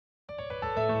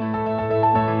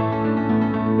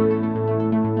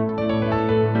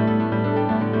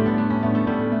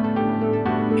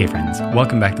Hey friends,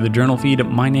 welcome back to the Journal Feed.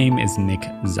 My name is Nick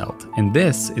Zelt, and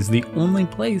this is the only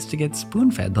place to get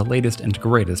spoon-fed the latest and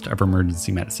greatest of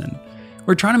emergency medicine.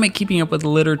 We're trying to make keeping up with the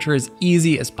literature as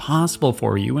easy as possible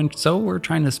for you, and so we're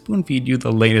trying to spoon-feed you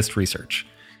the latest research.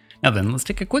 Now then, let's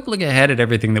take a quick look ahead at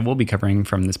everything that we'll be covering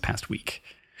from this past week.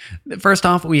 First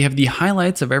off, we have the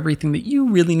highlights of everything that you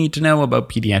really need to know about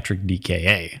pediatric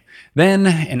DKA. Then,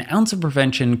 an ounce of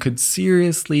prevention could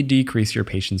seriously decrease your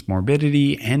patient's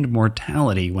morbidity and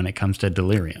mortality when it comes to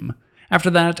delirium.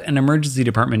 After that, an emergency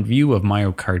department view of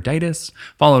myocarditis,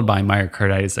 followed by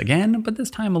myocarditis again, but this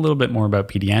time a little bit more about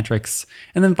pediatrics.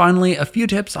 And then finally, a few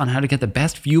tips on how to get the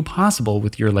best view possible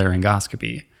with your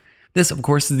laryngoscopy. This, of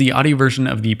course, is the audio version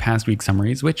of the past week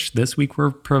summaries, which this week were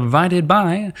provided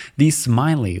by the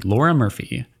Smiley, Laura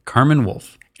Murphy, Carmen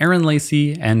Wolf, Aaron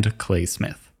Lacey, and Clay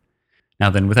Smith. Now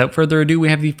then, without further ado, we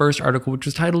have the first article, which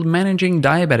was titled Managing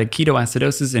Diabetic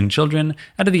Ketoacidosis in Children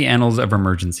out of the Annals of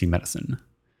Emergency Medicine.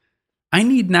 I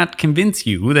need not convince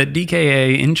you that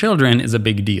DKA in children is a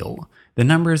big deal. The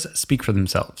numbers speak for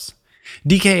themselves.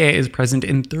 DKA is present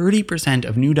in 30%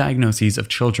 of new diagnoses of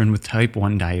children with type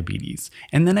 1 diabetes,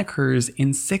 and then occurs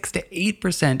in 6 to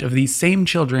 8% of these same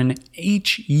children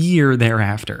each year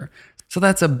thereafter. So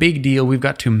that's a big deal. We've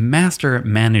got to master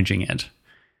managing it.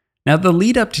 Now, the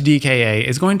lead up to DKA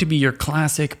is going to be your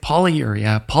classic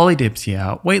polyuria,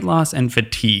 polydipsia, weight loss, and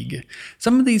fatigue.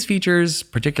 Some of these features,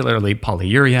 particularly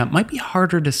polyuria, might be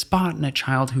harder to spot in a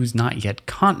child who's not yet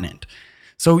continent.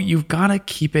 So you've got to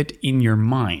keep it in your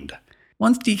mind.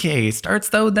 Once DKA starts,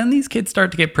 though, then these kids start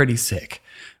to get pretty sick.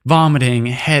 Vomiting,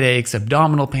 headaches,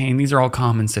 abdominal pain, these are all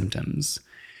common symptoms.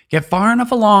 Get far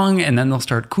enough along, and then they'll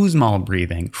start Kussmaul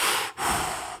breathing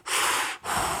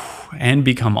and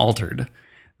become altered.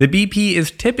 The BP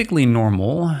is typically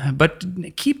normal, but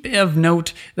keep of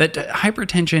note that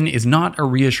hypertension is not a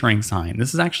reassuring sign.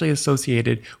 This is actually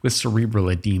associated with cerebral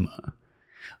edema.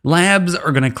 Labs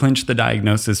are going to clinch the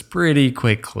diagnosis pretty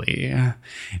quickly.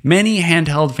 Many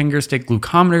handheld fingerstick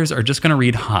glucometers are just going to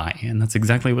read high, and that's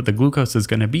exactly what the glucose is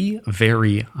going to be,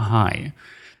 very high.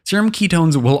 Serum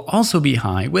ketones will also be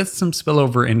high, with some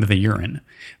spillover into the urine.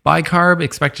 Bicarb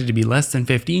expected to be less than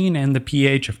 15, and the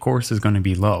pH, of course, is going to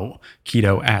be low,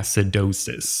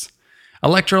 ketoacidosis.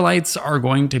 Electrolytes are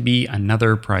going to be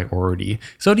another priority.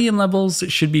 Sodium levels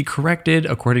should be corrected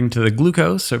according to the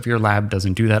glucose, so if your lab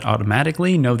doesn't do that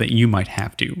automatically, know that you might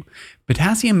have to.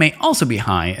 Potassium may also be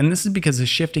high, and this is because of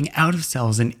shifting out of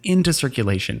cells and into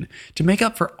circulation to make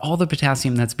up for all the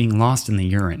potassium that's being lost in the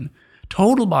urine.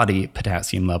 Total body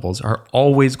potassium levels are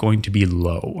always going to be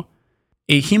low.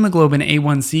 A hemoglobin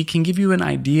A1C can give you an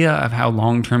idea of how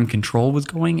long-term control was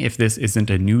going if this isn't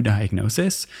a new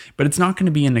diagnosis, but it's not going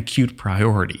to be an acute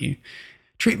priority.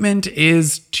 Treatment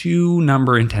is too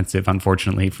number intensive,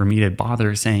 unfortunately, for me to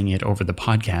bother saying it over the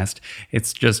podcast.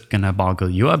 It's just going to boggle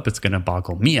you up. It's going to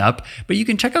boggle me up. But you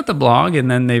can check out the blog, and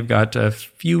then they've got a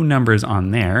few numbers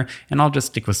on there, and I'll just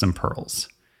stick with some pearls.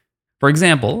 For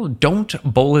example, don't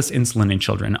bolus insulin in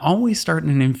children. Always start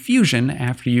an infusion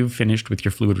after you've finished with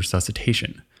your fluid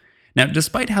resuscitation. Now,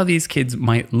 despite how these kids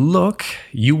might look,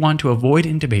 you want to avoid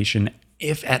intubation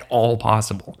if at all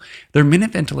possible. Their minute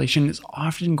ventilation is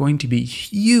often going to be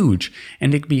huge,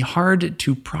 and it can be hard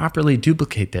to properly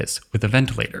duplicate this with a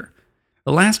ventilator.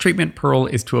 The last treatment pearl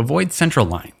is to avoid central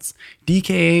lines.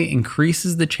 DKA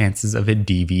increases the chances of a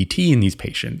DVT in these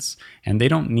patients, and they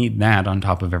don't need that on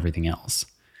top of everything else.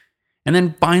 And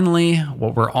then finally,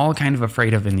 what we're all kind of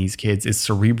afraid of in these kids is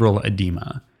cerebral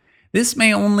edema. This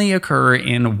may only occur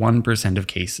in 1% of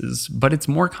cases, but it's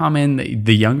more common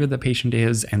the younger the patient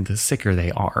is and the sicker they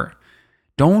are.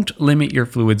 Don't limit your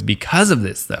fluids because of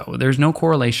this, though. There's no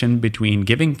correlation between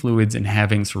giving fluids and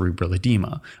having cerebral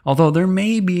edema, although there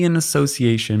may be an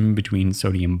association between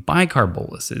sodium bicarb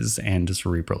boluses and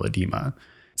cerebral edema.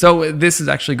 So this is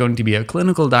actually going to be a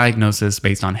clinical diagnosis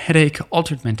based on headache,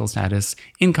 altered mental status,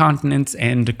 incontinence,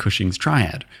 and Cushing's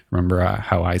triad. Remember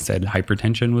how I said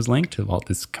hypertension was linked? Well,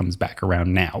 this comes back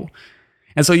around now.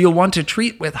 And so you'll want to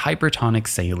treat with hypertonic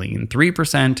saline,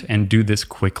 3%, and do this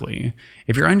quickly.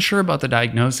 If you're unsure about the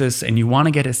diagnosis and you want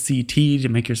to get a CT to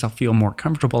make yourself feel more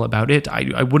comfortable about it,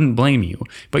 I wouldn't blame you,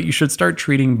 but you should start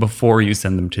treating before you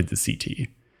send them to the CT.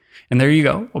 And there you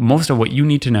go, most of what you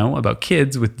need to know about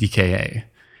kids with DKA.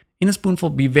 In a spoonful,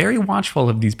 be very watchful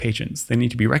of these patients. They need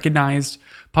to be recognized,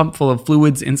 pumped full of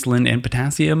fluids, insulin, and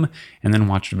potassium, and then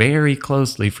watched very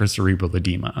closely for cerebral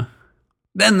edema.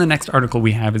 Then the next article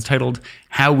we have is titled,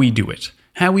 How We Do It,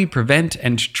 How We Prevent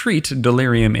and Treat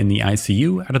Delirium in the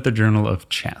ICU out of the Journal of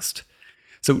Chest.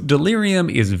 So delirium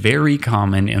is very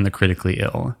common in the critically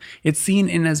ill. It's seen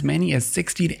in as many as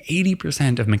 60 to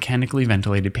 80% of mechanically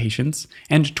ventilated patients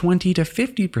and 20 to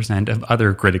 50% of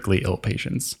other critically ill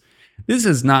patients. This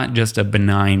is not just a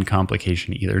benign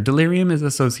complication either. Delirium is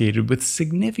associated with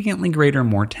significantly greater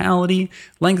mortality,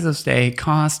 length of stay,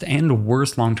 cost, and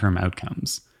worse long-term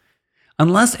outcomes.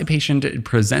 Unless a patient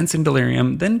presents in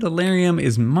delirium, then delirium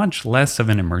is much less of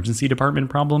an emergency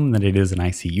department problem than it is an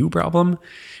ICU problem.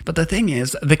 But the thing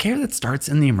is, the care that starts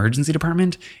in the emergency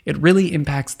department, it really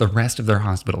impacts the rest of their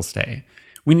hospital stay.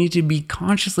 We need to be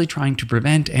consciously trying to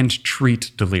prevent and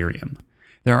treat delirium.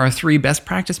 There are 3 best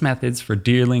practice methods for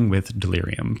dealing with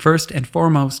delirium. First and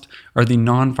foremost are the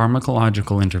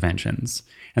non-pharmacological interventions.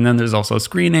 And then there's also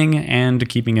screening and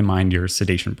keeping in mind your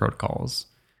sedation protocols.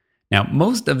 Now,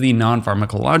 most of the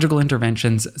non-pharmacological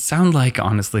interventions sound like,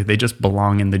 honestly, they just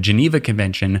belong in the Geneva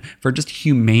Convention for just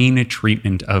humane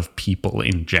treatment of people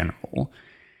in general.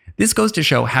 This goes to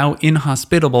show how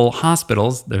inhospitable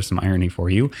hospitals, there's some irony for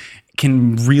you,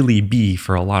 can really be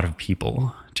for a lot of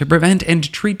people. To prevent and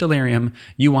treat delirium,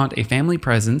 you want a family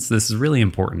presence. This is really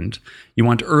important. You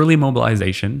want early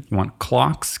mobilization. You want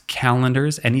clocks,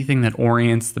 calendars, anything that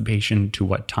orients the patient to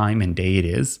what time and day it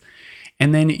is.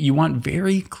 And then you want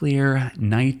very clear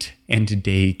night and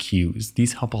day cues.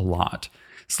 These help a lot.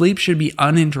 Sleep should be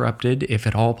uninterrupted if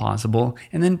at all possible,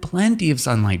 and then plenty of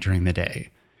sunlight during the day.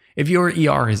 If your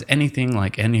ER is anything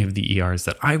like any of the ERs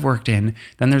that I've worked in,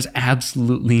 then there's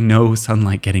absolutely no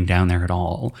sunlight getting down there at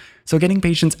all. So getting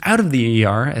patients out of the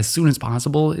ER as soon as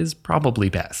possible is probably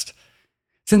best.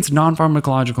 Since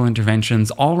non-pharmacological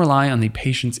interventions all rely on the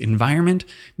patient's environment,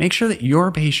 make sure that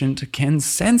your patient can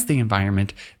sense the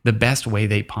environment the best way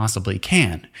they possibly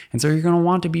can. And so you're going to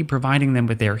want to be providing them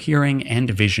with their hearing and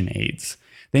vision aids.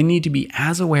 They need to be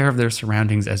as aware of their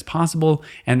surroundings as possible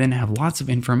and then have lots of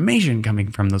information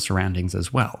coming from those surroundings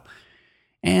as well.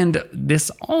 And this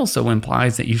also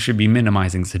implies that you should be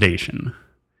minimizing sedation.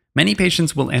 Many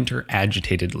patients will enter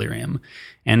agitated delirium,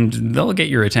 and they'll get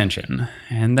your attention,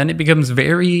 and then it becomes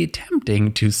very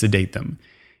tempting to sedate them.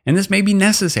 And this may be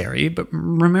necessary, but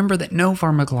remember that no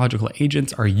pharmacological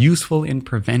agents are useful in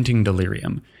preventing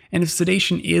delirium. And if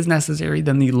sedation is necessary,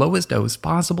 then the lowest dose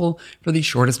possible for the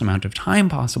shortest amount of time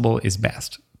possible is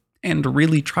best. And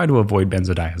really try to avoid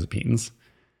benzodiazepines.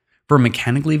 For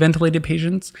mechanically ventilated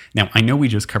patients, now I know we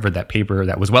just covered that paper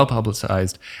that was well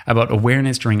publicized about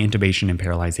awareness during intubation and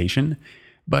paralyzation,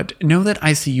 but know that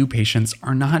ICU patients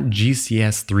are not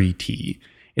GCS3T.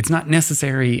 It's not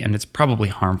necessary and it's probably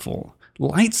harmful.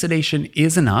 Light sedation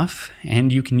is enough,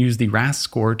 and you can use the RASS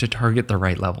score to target the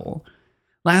right level.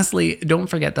 Lastly, don't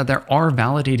forget that there are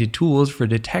validated tools for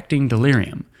detecting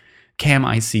delirium.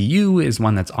 CAM-ICU is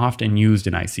one that's often used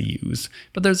in ICUs,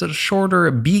 but there's a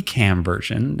shorter BCAM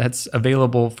version that's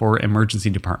available for emergency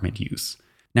department use.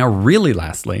 Now, really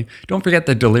lastly, don't forget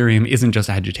that delirium isn't just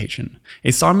agitation.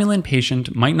 A somnolent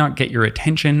patient might not get your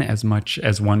attention as much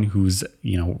as one who's,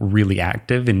 really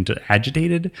active and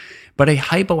agitated, but a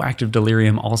hypoactive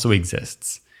delirium also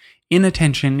exists.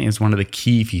 Inattention is one of the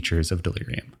key features of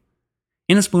delirium.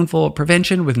 In a spoonful,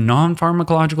 prevention with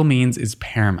non-pharmacological means is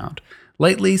paramount.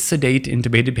 Lightly sedate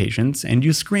intubated patients and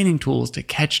use screening tools to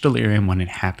catch delirium when it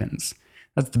happens.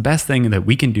 That's the best thing that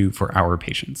we can do for our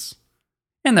patients.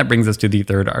 And that brings us to the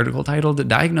third article titled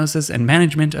Diagnosis and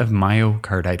Management of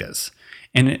Myocarditis,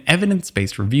 an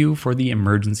evidence-based review for the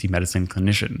emergency medicine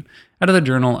clinician, out of the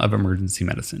Journal of Emergency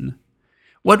Medicine.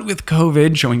 What with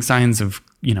COVID showing signs of,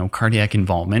 cardiac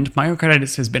involvement,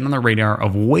 myocarditis has been on the radar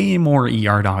of way more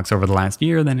ER docs over the last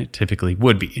year than it typically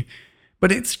would be.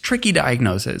 But it's tricky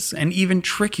diagnosis, and even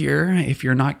trickier if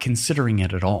you're not considering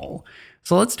it at all.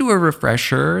 So let's do a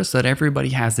refresher so that everybody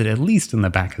has it at least in the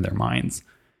back of their minds.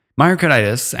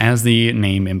 Myocarditis, as the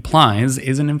name implies,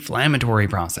 is an inflammatory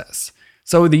process.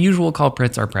 So the usual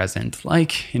culprits are present,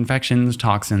 like infections,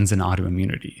 toxins, and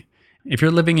autoimmunity. If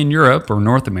you're living in Europe or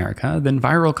North America, then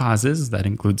viral causes, that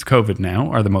includes COVID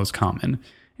now, are the most common.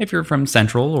 If you're from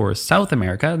Central or South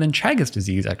America, then Chagas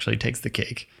disease actually takes the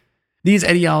cake. These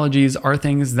etiologies are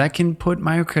things that can put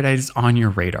myocarditis on your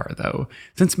radar, though,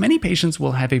 since many patients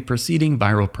will have a preceding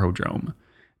viral prodrome.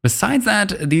 Besides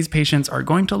that, these patients are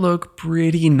going to look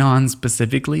pretty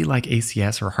non-specifically like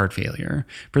ACS or heart failure,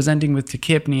 presenting with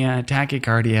tachypnea,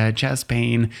 tachycardia, chest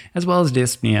pain, as well as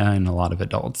dyspnea in a lot of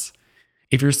adults.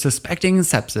 If you're suspecting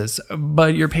sepsis,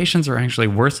 but your patients are actually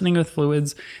worsening with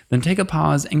fluids, then take a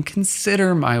pause and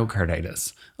consider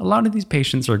myocarditis. A lot of these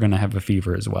patients are going to have a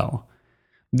fever as well.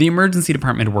 The emergency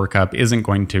department workup isn't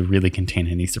going to really contain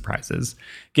any surprises.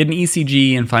 Get an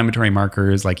ECG, inflammatory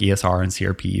markers like ESR and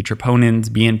CRP, troponins,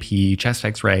 BNP, chest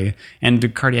x-ray,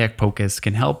 and cardiac POCUS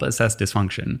can help assess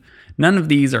dysfunction. None of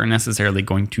these are necessarily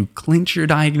going to clinch your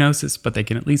diagnosis, but they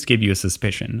can at least give you a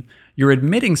suspicion. Your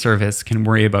admitting service can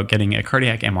worry about getting a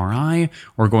cardiac MRI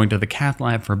or going to the cath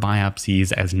lab for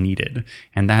biopsies as needed,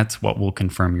 and that's what will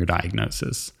confirm your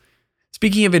diagnosis.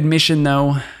 Speaking of admission,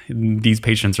 though, these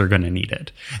patients are going to need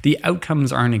it. The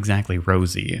outcomes aren't exactly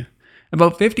rosy.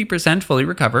 About 50% fully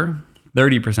recover,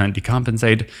 30%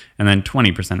 decompensate, and then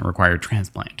 20% require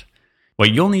transplant. What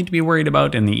you'll need to be worried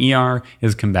about in the ER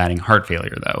is combating heart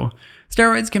failure, though.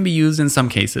 Steroids can be used in some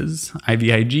cases.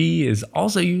 IVIG is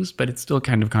also used, but it's still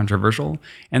kind of controversial.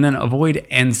 And then avoid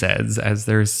NSAIDs, as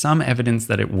there's some evidence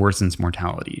that it worsens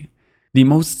mortality. The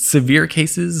most severe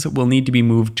cases will need to be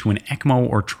moved to an ECMO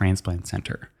or transplant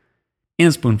center. In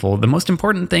a spoonful, the most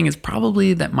important thing is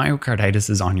probably that myocarditis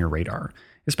is on your radar,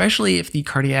 especially if the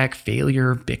cardiac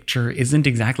failure picture isn't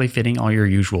exactly fitting all your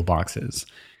usual boxes.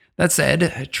 That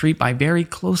said, treat by very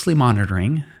closely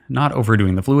monitoring, not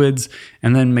overdoing the fluids,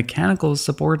 and then mechanical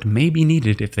support may be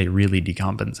needed if they really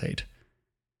decompensate.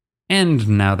 And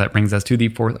now that brings us to the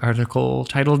fourth article,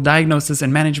 titled Diagnosis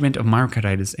and Management of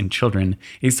Myocarditis in Children,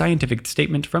 a scientific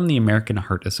statement from the American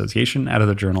Heart Association out of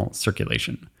the journal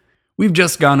Circulation. We've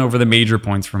just gone over the major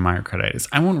points for myocarditis.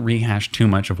 I won't rehash too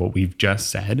much of what we've just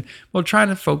said. We'll try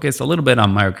to focus a little bit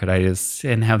on myocarditis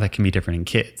and how that can be different in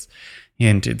kids.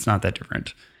 And it's not that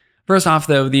different. First off,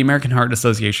 though, the American Heart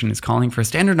Association is calling for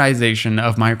standardization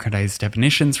of myocarditis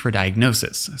definitions for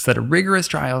diagnosis so that rigorous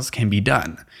trials can be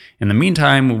done. In the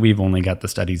meantime, we've only got the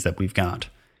studies that we've got.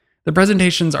 The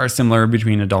presentations are similar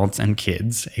between adults and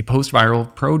kids. A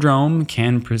post-viral prodrome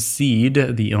can precede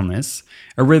the illness.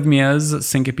 Arrhythmias,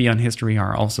 syncope on history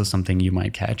are also something you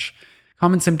might catch.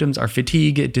 Common symptoms are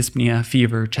fatigue, dyspnea,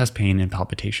 fever, chest pain, and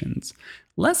palpitations.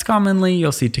 Less commonly,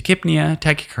 you'll see tachypnea,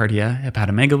 tachycardia,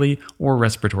 hepatomegaly, or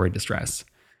respiratory distress.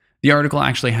 The article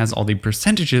actually has all the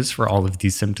percentages for all of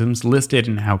these symptoms listed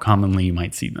and how commonly you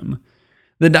might see them.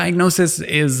 The diagnosis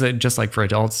is, just like for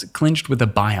adults, clinched with a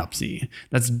biopsy.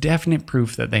 That's definite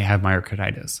proof that they have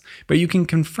myocarditis. But you can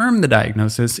confirm the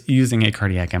diagnosis using a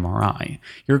cardiac MRI.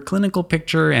 Your clinical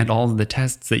picture and all of the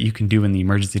tests that you can do in the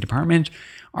emergency department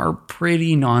are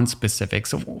pretty non-specific,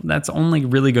 so that's only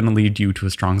really going to lead you to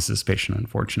a strong suspicion,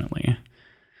 unfortunately.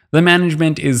 The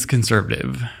management is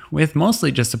conservative, with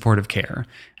mostly just supportive care,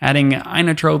 adding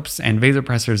inotropes and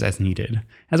vasopressors as needed,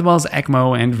 as well as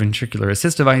ECMO and ventricular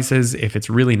assist devices if it's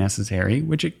really necessary,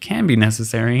 which it can be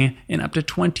necessary in up to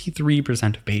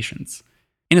 23% of patients.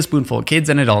 In a spoonful, kids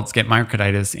and adults get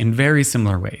myocarditis in very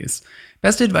similar ways.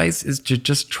 Best advice is to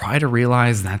just try to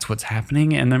realize that's what's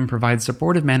happening and then provide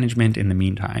supportive management in the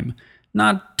meantime.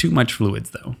 Not too much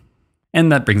fluids, though.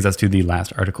 And that brings us to the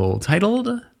last article,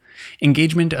 titled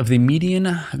Engagement of the Median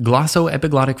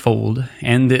Glossoepiglottic Fold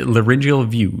and the Laryngeal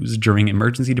Views During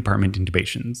Emergency Department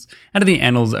Intubations, out of the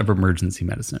Annals of Emergency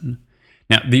Medicine.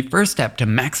 Now, the first step to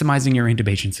maximizing your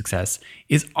intubation success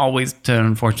is always to,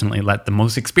 unfortunately, let the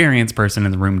most experienced person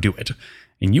in the room do it.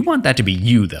 And you want that to be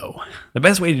you, though. The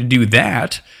best way to do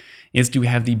that is to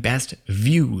have the best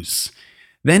views.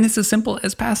 Then it's as simple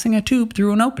as passing a tube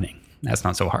through an opening. That's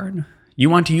not so hard.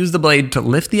 You want to use the blade to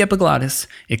lift the epiglottis,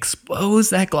 expose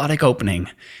that glottic opening,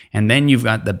 and then you've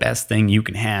got the best thing you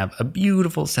can have, a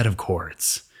beautiful set of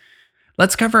cords.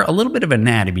 Let's cover a little bit of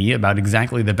anatomy about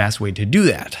exactly the best way to do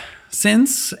that,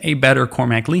 since a better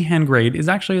Cormack-Lehan grade is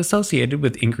actually associated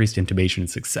with increased intubation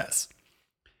success.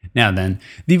 Now then,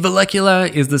 the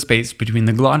vallecula is the space between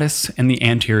the glottis and the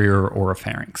anterior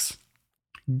oropharynx.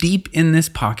 Deep in this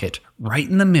pocket, right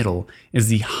in the middle, is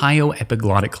the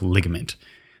hyoepiglottic ligament.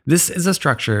 This is a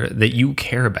structure that you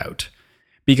care about,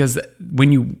 because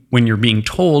when you're being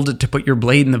told to put your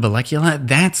blade in the vallecula,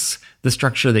 that's the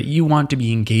structure that you want to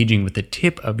be engaging with the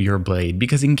tip of your blade,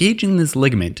 because engaging this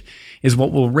ligament is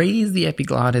what will raise the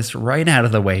epiglottis right out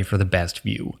of the way for the best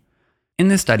view. In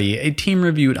this study, a team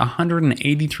reviewed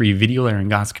 183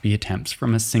 videolaryngoscopy attempts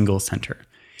from a single center.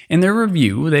 In their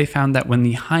review, they found that when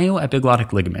the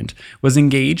hyoepiglottic ligament was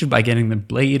engaged by getting the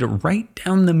blade right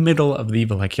down the middle of the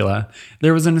vallecula,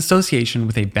 there was an association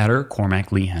with a better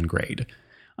Cormack-Lehan grade.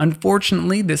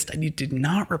 Unfortunately, this study did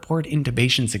not report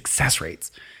intubation success rates,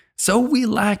 so we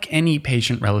lack any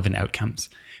patient-relevant outcomes.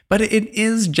 But it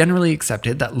is generally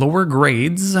accepted that lower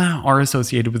grades are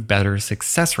associated with better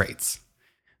success rates.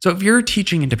 So if you're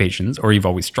teaching intubations, or you've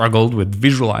always struggled with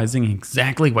visualizing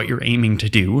exactly what you're aiming to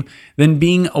do, then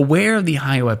being aware of the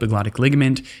hyoepiglottic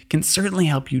ligament can certainly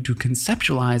help you to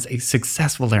conceptualize a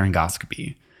successful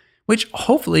laryngoscopy. which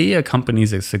hopefully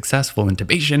accompanies a successful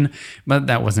intubation, but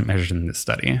that wasn't measured in this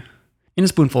study. In a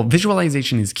spoonful,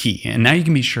 visualization is key, and now you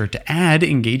can be sure to add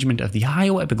engagement of the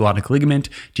hyoepiglottic ligament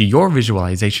to your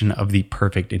visualization of the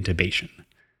perfect intubation.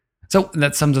 So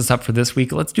that sums us up for this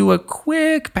week. Let's do a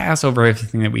quick pass over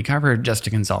everything that we covered just to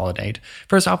consolidate.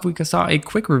 First off, we saw a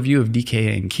quick review of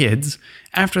DKA in kids.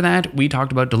 After that, we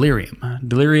talked about delirium.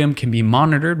 Delirium can be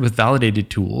monitored with validated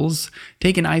tools,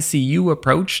 take an ICU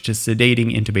approach to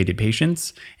sedating intubated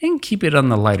patients, and keep it on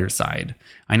the lighter side.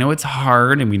 I know it's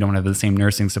hard and we don't have the same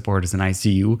nursing support as an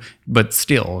ICU, but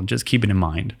still, just keep it in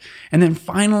mind. And then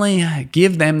finally,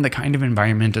 give them the kind of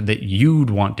environment that you'd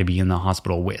want to be in the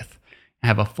hospital with.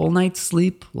 Have a full night's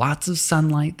sleep, lots of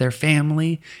sunlight, their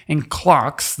family, and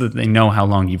clocks that they know how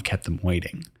long you've kept them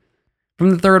waiting.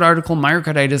 From the third article,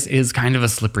 myocarditis is kind of a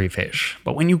slippery fish,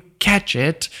 but when you catch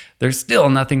it, there's still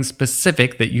nothing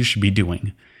specific that you should be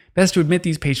doing. Best to admit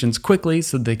these patients quickly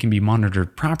so they can be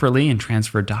monitored properly and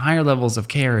transferred to higher levels of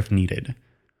care if needed.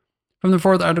 From the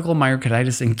fourth article,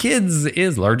 myocarditis in kids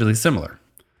is largely similar.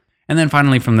 And then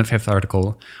finally, from the fifth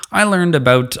article, I learned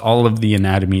about all of the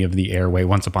anatomy of the airway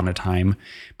once upon a time,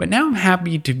 but now I'm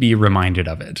happy to be reminded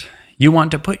of it. You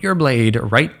want to put your blade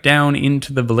right down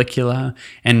into the vallecula,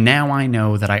 and now I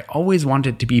know that I always want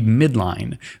it to be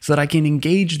midline so that I can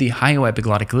engage the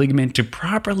hyoepiglottic ligament to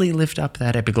properly lift up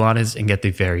that epiglottis and get the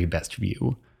very best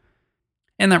view.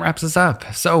 And that wraps us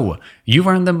up. So, you've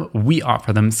earned them, we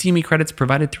offer them. CME credits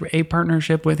provided through a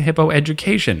partnership with Hippo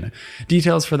Education.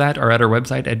 Details for that are at our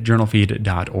website at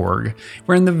JournalFeed.org.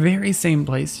 We're in the very same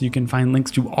place. You can find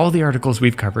links to all the articles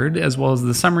we've covered, as well as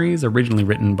the summaries originally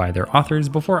written by their authors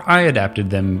before I adapted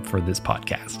them for this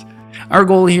podcast. Our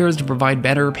goal here is to provide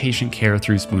better patient care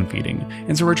through spoon feeding,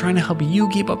 and so we're trying to help you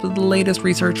keep up with the latest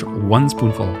research one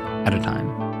spoonful at a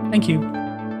time. Thank you.